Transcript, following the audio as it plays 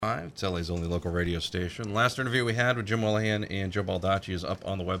It's LA's only local radio station. Last interview we had with Jim Willihan and Joe Baldacci is up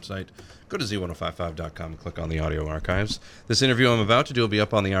on the website. Go to z1055.com and click on the audio archives. This interview I'm about to do will be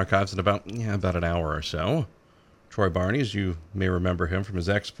up on the archives in about an hour or so. Troy Barnies, you may remember him from his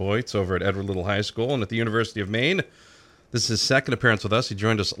exploits over at Edward Little High School and at the University of Maine. This is his second appearance with us. He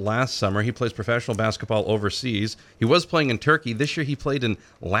joined us last summer. He plays professional basketball overseas. He was playing in Turkey. This year he played in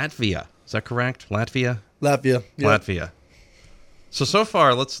Latvia. Is that correct? Latvia. Yep. Latvia. So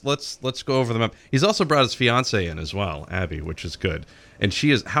far, let's go over the map. He's also brought his fiance in as well, Abby, which is good. And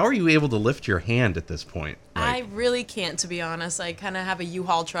she is. How are you able to lift your hand at this point? I really can't, to be honest. I kind of have a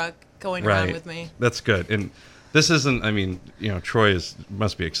U-Haul truck going around with me. That's good. And this isn't. I mean, Troy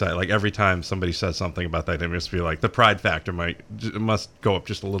must be excited. Like every time somebody says something about that, it must be like the pride factor must go up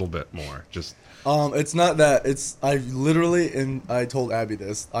just a little bit more. It's not that. It's I literally, and I told Abby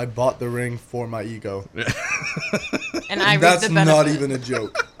this. I bought the ring for my ego. And I reap that's the benefit. not even a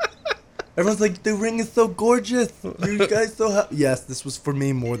joke. Everyone's like, the ring is so gorgeous. You guys so happy. Yes, this was for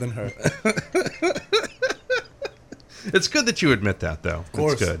me more than her. It's good that you admit that, though. Of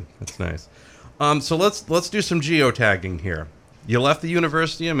course. It's good. It's nice. So let's do some geotagging here. You left the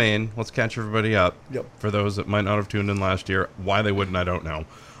University of Maine. Let's catch everybody up. Yep. For those that might not have tuned in last year, why they wouldn't, I don't know.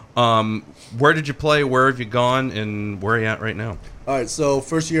 Where did you play? Where have you gone? And where are you at right now? All right, so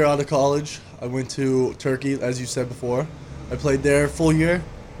first year out of college, I went to Turkey, as you said before. I played there full year.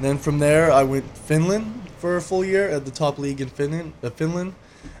 And then from there, I went to Finland for a full year at the top league in Finland.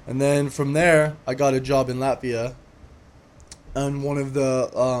 And then from there, I got a job in Latvia on one of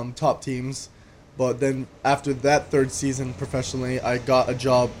the top teams. But then after that third season professionally, I got a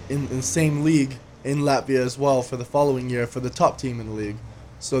job in the same league in Latvia as well for the following year for the top team in the league.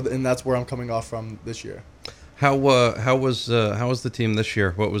 And that's where I'm coming off from this year. How was the team this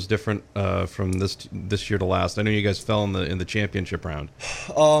year? What was different from this year to last? I know you guys fell in the championship round.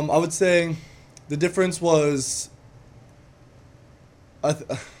 I would say the difference was, it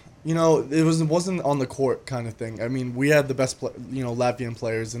wasn't on the court kind of thing. I mean, we had the best Latvian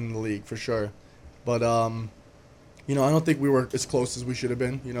players in the league for sure, but I don't think we were as close as we should have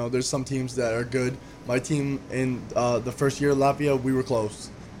been. There's some teams that are good. My team in the first year of Latvia, we were close.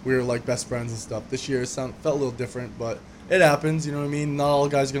 We were like best friends and stuff. This year felt a little different, but it happens. You know what I mean? Not all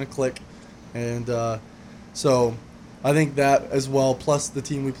guys are going to click. And so I think that as well, plus the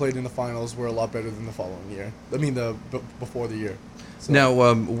team we played in the finals were a lot better than the following year. I mean, before the year. So, now,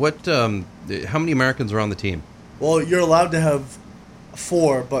 how many Americans are on the team? Well, you're allowed to have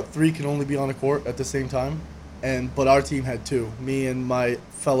 4, but 3 can only be on a court at the same time. But our team had 2. Me and my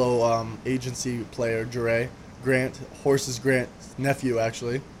fellow agency player, Grant, Grant's nephew,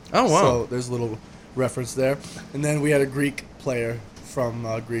 actually. Oh, wow. So there's a little reference there. And then we had a Greek player from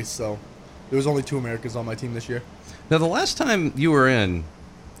Greece, so there was only 2 Americans on my team this year. Now, the last time you were in,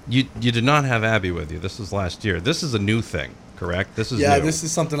 you did not have Abby with you. This was last year. This is a new thing, correct? This is new. This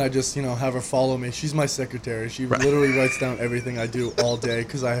is something I just, have her follow me. She's my secretary. She literally writes down everything I do all day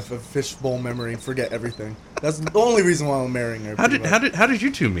because I have a fishbowl memory and forget everything. That's the only reason why I'm marrying her. How did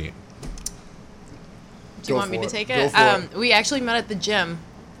you two meet? Do you want me to take it? We actually met at the gym.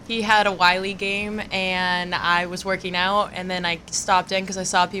 He had a Wiley game, and I was working out, and then I stopped in because I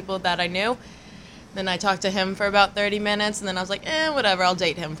saw people that I knew. Then I talked to him for about 30 minutes, and then I was like, whatever, I'll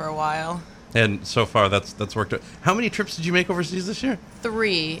date him for a while. And so far, that's worked out. How many trips did you make overseas this year?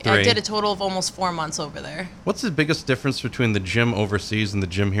 3. I did a total of almost 4 months over there. What's the biggest difference between the gym overseas and the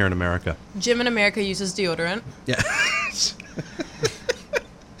gym here in America? Gym in America uses deodorant. Yeah.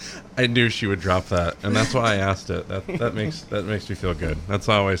 I knew she would drop that, and that's why I asked it. That makes me feel good. That's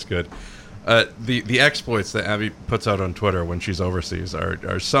always good. The exploits that Abby puts out on Twitter when she's overseas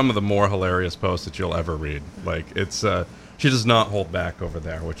are some of the more hilarious posts that you'll ever read. Like she does not hold back over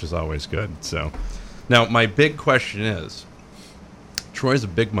there, which is always good. So, now my big question is, Troy's a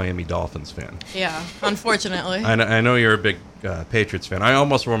big Miami Dolphins fan. Yeah, unfortunately. I know you're a big Patriots fan. I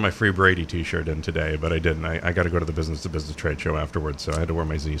almost wore my Free Brady T-shirt in today, but I didn't. I got to go to the business-to-business trade show afterwards, so I had to wear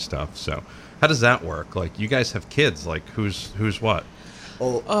my Z stuff. So, how does that work? Like, you guys have kids. Like, who's what?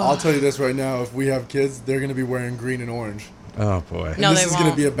 Oh, I'll tell you this right now. If we have kids, they're going to be wearing green and orange. Oh, boy. No, this is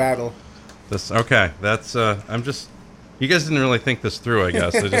going to be a battle. That's, you guys didn't really think this through, I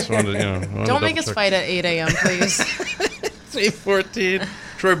guess. I just wanted to, Don't make us fight at 8 a.m., please. It's 8:14.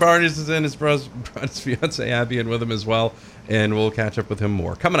 Troy Barnies is in. His brought his fiance Abby in with him as well, and we'll catch up with him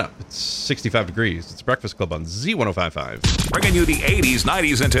more. Coming up, it's 65 degrees. It's Breakfast Club on Z1055. Bringing you the 80s,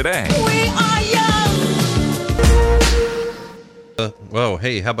 90s, and today. We are young. Whoa,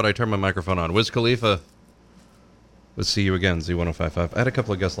 hey, how about I turn my microphone on? Wiz Khalifa. Let's see you again, Z1055. I had a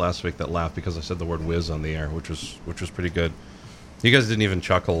couple of guests last week that laughed because I said the word whiz on the air, which was pretty good. You guys didn't even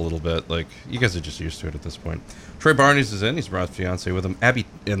chuckle a little bit. Like, you guys are just used to it at this point. Troy Barnies is in. He's brought his fiance with him. Abby,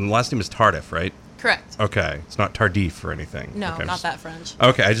 and the last name is Tardiff, right? Correct. Okay. It's not Tardiff or anything. No, okay, not that French.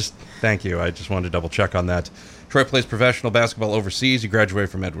 Okay, thank you. I just wanted to double check on that. Troy plays professional basketball overseas. He graduated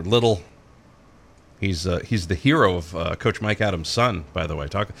from Edward Little. He's the hero of Coach Mike Adams' son, by the way.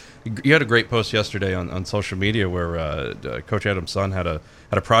 You had a great post yesterday on social media where Coach Adams' son had a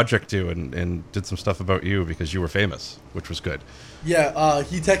project due and did some stuff about you because you were famous, which was good. Yeah,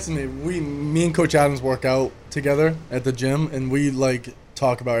 he texted me. Me and Coach Adams work out together at the gym, and we like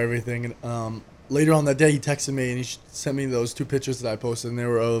talk about everything. And later on that day, he texted me and he sent me those 2 pictures that I posted, and they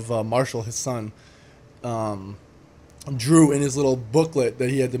were of Marshall, his son. Drew in his little booklet that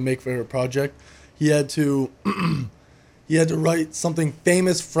he had to make for a project. He had to write something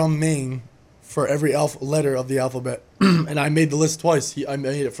famous from Maine for every letter of the alphabet, and I made the list twice. I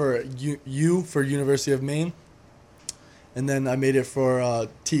made it for U for University of Maine, and then I made it for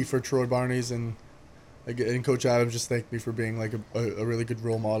T for Troy Barnies, and Coach Adams just thanked me for being like a really good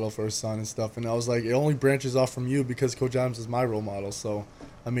role model for his son and stuff. And I was like, it only branches off from you because Coach Adams is my role model. So,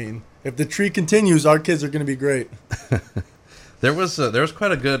 I mean, if the tree continues, our kids are going to be great. There was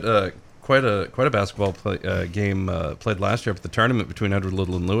quite a good. Quite a basketball game played last year at the tournament between Edward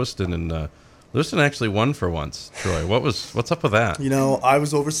Little and Lewiston, and Lewiston actually won for once. Troy, what's up with that? You know, I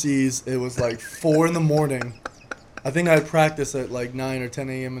was overseas. It was like 4 a.m. I think I had practice at like 9 or 10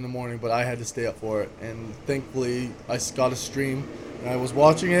 a.m. in the morning, but I had to stay up for it. And thankfully, I got a stream, and I was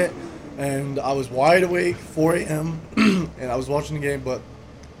watching it, and I was wide awake, 4 a.m., and I was watching the game. But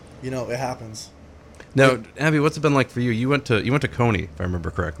you know, it happens. Now, Abby, what's it been like for you? You went to Coney, if I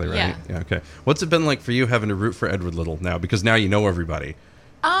remember correctly, right? Yeah. Okay. What's it been like for you having to root for Edward Little now? Because now you know everybody.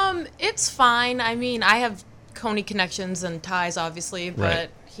 It's fine. I mean, I have Coney connections and ties, obviously, but Right.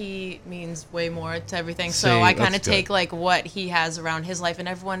 he means way more to everything. See, So I kind of that's good. take like what he has around his life, and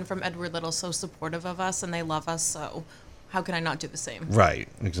everyone from Edward Little is so supportive of us, and they love us. So how can I not do the same? Right.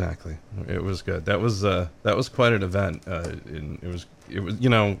 Exactly. It was good. That was quite an event. And it was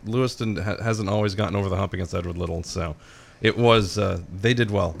Lewiston hasn't always gotten over the hump against Edward Little, so it was they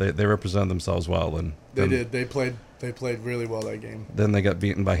did well. They represented themselves well, and They did. They played really well that game. Then they got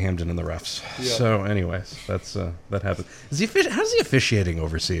beaten by Hamden and the refs. Yeah. So, anyways, that happened. How's the officiating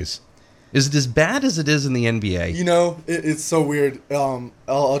overseas? Is it as bad as it is in the NBA? You know, it's so weird.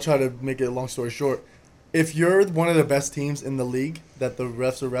 I'll try to make it a long story short. If you're one of the best teams in the league that the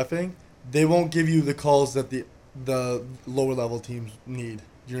refs are reffing, they won't give you the calls that the lower level teams need.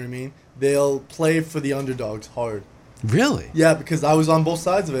 You know what I mean? They'll play for the underdogs hard. Really? Yeah, because I was on both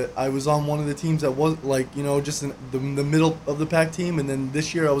sides of it. I was on one of the teams that was just in the middle of the pack team, and then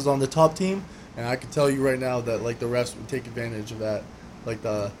this year I was on the top team, and I can tell you right now that like the refs would take advantage of that, like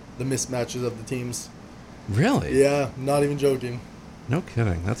the mismatches of the teams. Really? Yeah, not even joking. No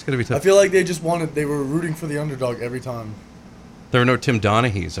kidding. That's gonna be tough. I feel like they were rooting for the underdog every time. There were no Tim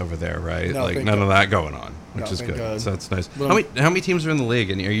Donahue's over there, right? No, like thank none God. of that going on, which No, is thank good. God. So that's nice. But How many teams are in the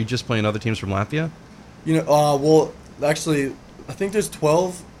league, and are you just playing other teams from Latvia? You know, well, actually, I think there's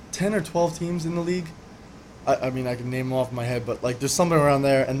 10 or 12 teams in the league. I mean, I can name them off my head, but like there's something around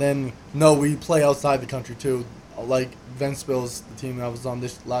there. And then we play outside the country too. Like Ventspil's the team I was on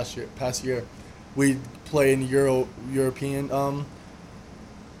this past year. We play in European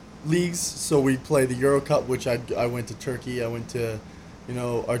leagues, so we play the Euro Cup, which I went to Turkey. I went to,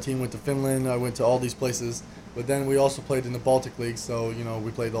 our team went to Finland. I went to all these places. But then we also played in the Baltic League, so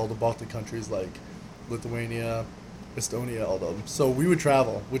we played all the Baltic countries like Lithuania, Estonia, all of them. So we would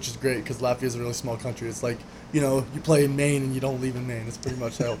travel, which is great because Latvia is a really small country. It's like, you play in Maine and you don't leave in Maine. It's pretty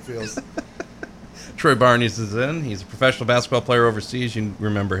much how it feels. Troy Barnies is in. He's a professional basketball player overseas. You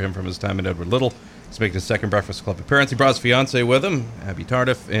remember him from his time at Edward Little. He's making his second Breakfast Club appearance. He brought his fiance with him, Abby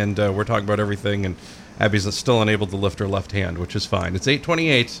Tardiff, and we're talking about everything. And Abby's still unable to lift her left hand, which is fine. It's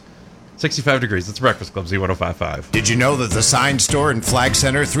 8:28, 65 degrees. It's Breakfast Club Z105.5. Did you know that the Sign Store in Flag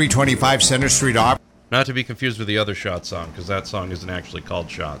Center, 325 Center Street, Not to be confused with the other Shot song, because that song isn't actually called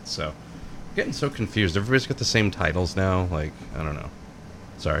Shot. So, I'm getting so confused. Everybody's got the same titles now. Like, I don't know.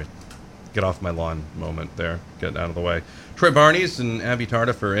 Sorry. Get off my lawn moment there. Get out of the way. Troy Barnies and Abby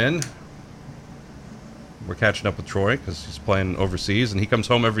Tardiff are in. We're catching up with Troy because he's playing overseas, and he comes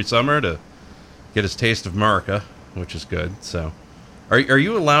home every summer to get his taste of America, which is good. So, are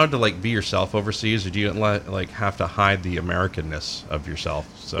you allowed to be yourself overseas, or do you have to hide the Americanness of yourself?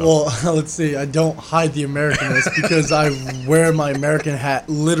 So, Well, let's see. I don't hide the Americanness because I wear my American hat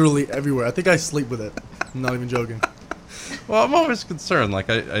literally everywhere. I think I sleep with it. I'm not even joking. well, I'm always concerned.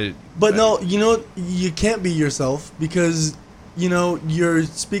 No, you can't be yourself because you're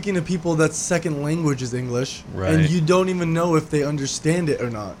speaking to people that's second language is English, right. and you don't even know if they understand it or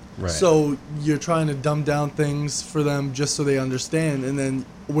not. Right. So you're trying to dumb down things for them just so they understand, and then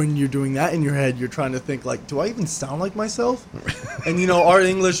when you're doing that in your head, you're trying to think like, do I even sound like myself? And our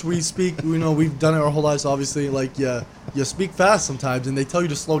English we speak, we've done it our whole lives. Obviously, like you speak fast sometimes, and they tell you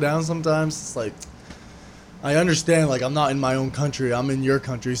to slow down sometimes. It's like, I understand, like I'm not in my own country, I'm in your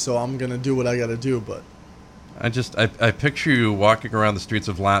country, so I'm gonna do what I gotta do, but. I picture you walking around the streets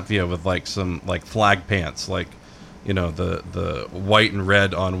of Latvia with like some like flag pants, like the white and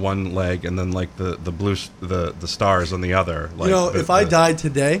red on one leg, and then like the blue the stars on the other. Like if I died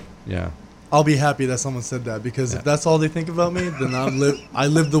today, yeah, I'll be happy that someone said that, because if that's all they think about me, then I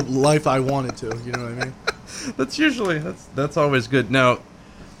live the life I wanted to. You know what I mean? That's always good. Now,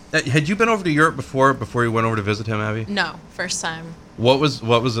 had you been over to Europe before you went over to visit him, Abby? No, first time. What was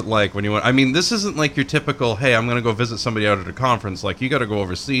it like when you went? I mean, this isn't like your typical, hey, I'm going to go visit somebody out at a conference. Like, you got to go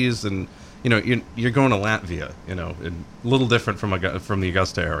overseas, and you're going to Latvia. And a little different from the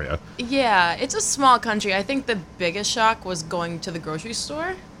Augusta area. Yeah, it's a small country. I think the biggest shock was going to the grocery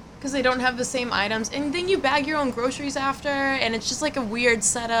store, because they don't have the same items, and then you bag your own groceries after, and it's just like a weird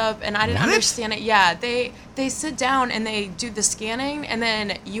setup, and I didn't understand it. Yeah, they sit down and they do the scanning, and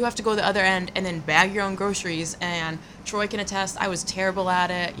then you have to go to the other end and then bag your own groceries, and Troy can attest, I was terrible at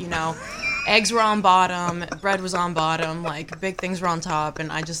it. Eggs were on bottom, bread was on bottom, like big things were on top,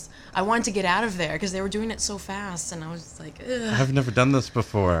 and I wanted to get out of there because they were doing it so fast, and I was just like, ugh. I've never done this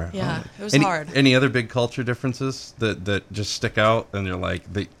before. Yeah, it was hard. Any other big culture differences that just stick out and you're like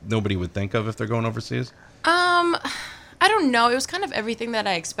nobody would think of if they're going overseas? I don't know. It was kind of everything that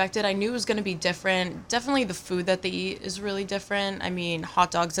I expected. I knew it was going to be different. Definitely the food that they eat is really different. I mean, hot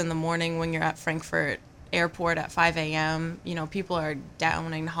dogs in the morning when you're at Frankfurt Airport at 5 a.m. People are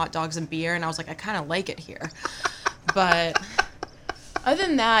downing hot dogs and beer, and I was like, I kind of like it here. But other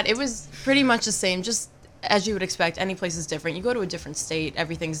than that, it was pretty much the same, just as you would expect. Any place is different. You go to a different state,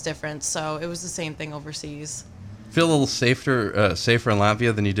 everything's different, so it was the same thing overseas. Feel a little safer in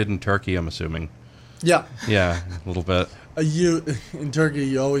Latvia than you did in Turkey, I'm assuming. Yeah. Yeah, a little bit. In Turkey,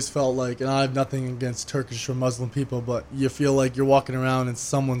 you always felt like, and I have nothing against Turkish or Muslim people, but you feel like you're walking around and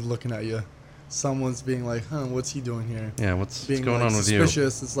someone's looking at you. Someone's being like, what's he doing here? Yeah, what's going like, on with you?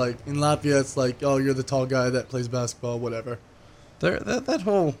 Suspicious. It's like, in Latvia, it's like, oh, you're the tall guy that plays basketball, whatever. That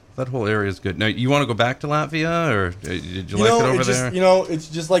whole area is good. Now, you want to go back to Latvia, or did you like it over there? It's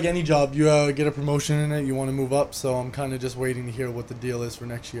just like any job. You get a promotion in it, you want to move up, so I'm kind of just waiting to hear what the deal is for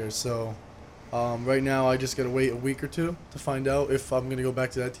next year. So right now, I just got to wait a week or two to find out if I'm going to go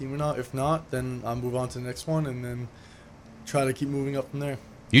back to that team or not. If not, then I'll move on to the next one and then try to keep moving up from there.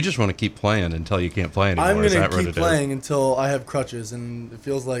 You just want to keep playing until you can't play anymore. I'm going to keep playing until I have crutches, and it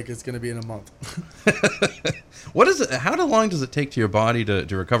feels like it's going to be in a month. What is it? How long does it take to your body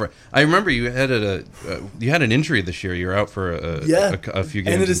to recover? I remember you had an injury this year. You were out for a few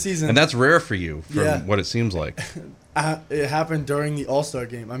games. End of the season. And that's rare for you, from what it seems like. It happened during the All-Star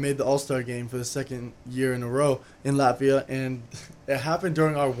game. I made the All-Star game for the second year in a row in Latvia, and it happened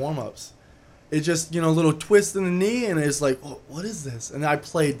during our warm-ups. It just, a little twist in the knee, and it's like, oh, what is this? And I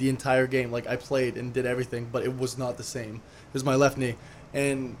played the entire game. Like, I played and did everything, but it was not the same. It was my left knee.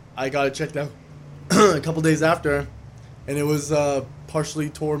 And I got it checked out a couple days after, and it was partially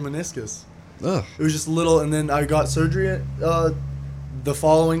torn meniscus. Ugh. It was just a little, and then I got surgery the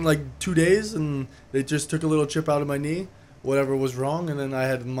following, 2 days, and they just took a little chip out of my knee, whatever was wrong, and then I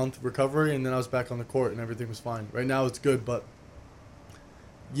had a month recovery, and then I was back on the court, and everything was fine. Right now it's good, but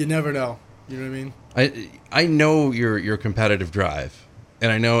you never know. You know what I mean? I know your competitive drive,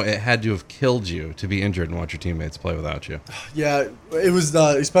 and I know it had to have killed you to be injured and watch your teammates play without you. Yeah, it was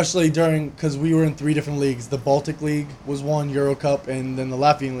especially because we were in 3 different leagues. The Baltic League was one, Euro Cup, and then the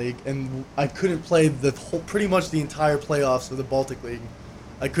Latvian League. And I couldn't play pretty much the entire playoffs of the Baltic League.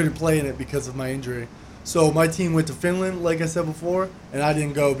 I couldn't play in it because of my injury. So my team went to Finland, like I said before, and I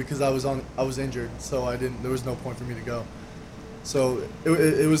didn't go because I was injured. So there was no point for me to go. So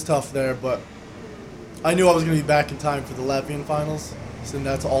it was tough there, but I knew I was going to be back in time for the Latvian finals, so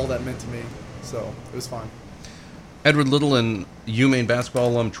that's all that meant to me. So it was fine. Edward Little and UMaine basketball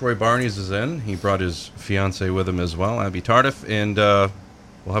alum Troy Barnies is in. He brought his fiancée with him as well, Abby Tardiff, and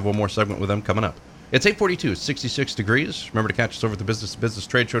we'll have one more segment with them coming up. It's 8:42, 66 degrees. Remember to catch us over at the Business to Business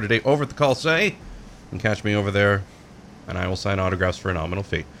Trade Show today over at the Call Say, and catch me over there, and I will sign autographs for a nominal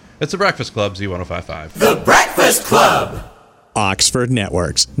fee. It's The Breakfast Club, Z105.5. The Breakfast Club! Oxford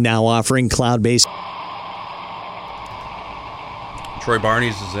Networks, now offering cloud-based... Troy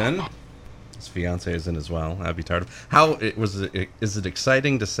Barnies is in. His fiance is in as well, Abby Tardiff. How is it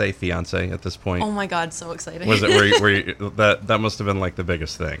exciting to say fiance at this point? Oh my God, so exciting! Was it where you, that must have been like the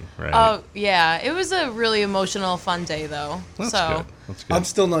biggest thing, right? Oh yeah, it was a really emotional, fun day though. That's so good. That's good. I'm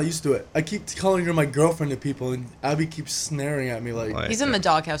still not used to it. I keep calling her my girlfriend to people, and Abby keeps snaring at me like he's in the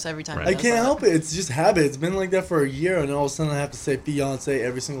doghouse every time. Right. I can't help it. It's just habit. It's been like that for a year, and all of a sudden I have to say fiance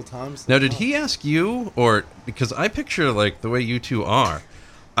every single time. Now, did he ask you, or because I picture like the way you two are,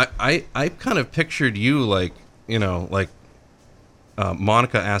 I kind of pictured you like, you know, like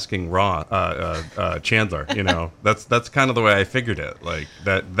Monica asking Chandler, you know, that's kind of the way I figured it. Like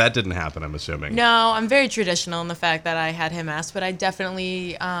that didn't happen, I'm assuming. No, I'm very traditional in the fact that I had him ask, but I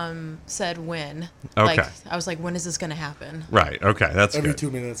definitely said when. Okay. Like, I was like, when is this going to happen? Right. Okay. That's every good.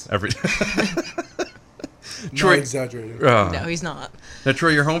 2 minutes. Troy, Not exaggerating. No, he's not. Now, Troy,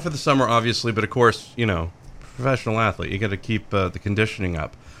 you're home for the summer, obviously, but of course, you know, professional athlete, you got to keep the conditioning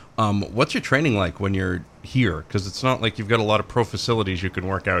up. What's your training like when you're here? Because it's not like you've got a lot of pro facilities you can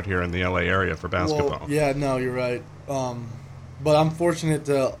work out here in the LA area for basketball. Well, yeah, no, you're right. But I'm fortunate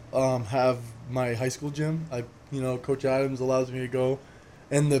to have my high school gym. Coach Adams allows me to go,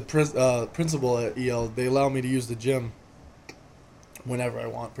 and the principal at EL, they allow me to use the gym whenever I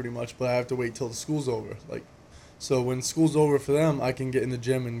want, pretty much. But I have to wait till the school's over. So when school's over for them, I can get in the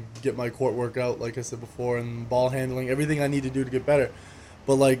gym and get my court workout, like I said before, and ball handling, everything I need to do to get better.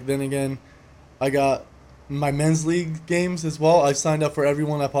 But then again, I got my men's league games as well. I signed up for every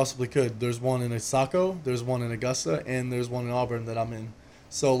one I possibly could. There's one in Saco, there's one in Augusta, and there's one in Auburn that I'm in.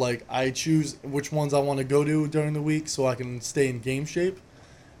 So I choose which ones I want to go to during the week so I can stay in game shape.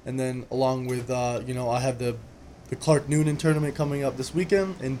 And then along with I have the Clark Noonan tournament coming up this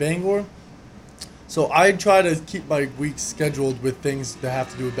weekend in Bangor. So I try to keep my weeks scheduled with things that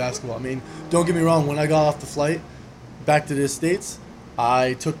have to do with basketball. I mean, don't get me wrong, when I got off the flight back to the States,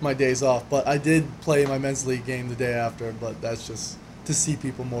 I took my days off, but I did play my men's league game the day after, but that's just to see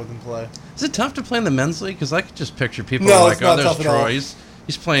people more than play. Is it tough to play in the men's league? Because I could just picture people it's not there's tough at all. Troy.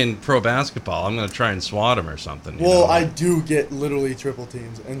 He's playing pro basketball. I'm going to try and swat him or something. Well, I do get literally triple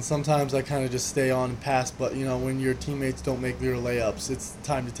teams, and sometimes I kind of just stay on and pass, but, when your teammates don't make their layups, it's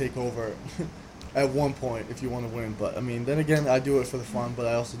time to take over at one point if you want to win. But, I mean, then again, I do it for the fun, but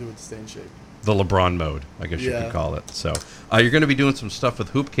I also do it to stay in shape. The LeBron mode, I guess you could call it. So you're going to be doing some stuff with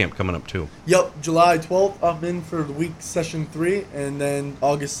Hoop Camp coming up, too. Yep, July 12th, I'm in for the week session 3, and then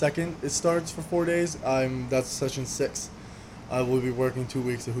August 2nd, it starts for 4 days. That's session 6. I will be working 2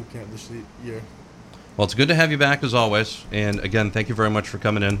 weeks at Hoop Camp this year. Well, it's good to have you back, as always. And, again, thank you very much for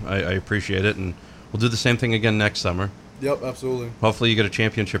coming in. I appreciate it. And we'll do the same thing again next summer. Yep, absolutely. Hopefully you get a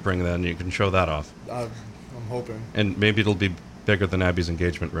championship ring then. You can show that off. I'm hoping. And maybe it'll be bigger than Abby's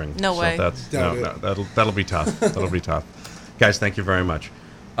engagement ring. No way. That'll be tough. That'll be tough. Guys, thank you very much.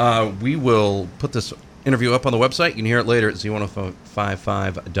 We will put this interview up on the website. You can hear it later at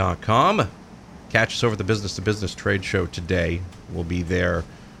z1055.com. Catch us over at the Business to Business Trade Show today. We'll be there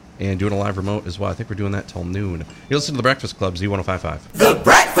and doing a live remote as well. I think we're doing that till noon. You listen to The Breakfast Club, Z1055. The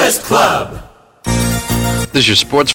Breakfast Club. This is your sports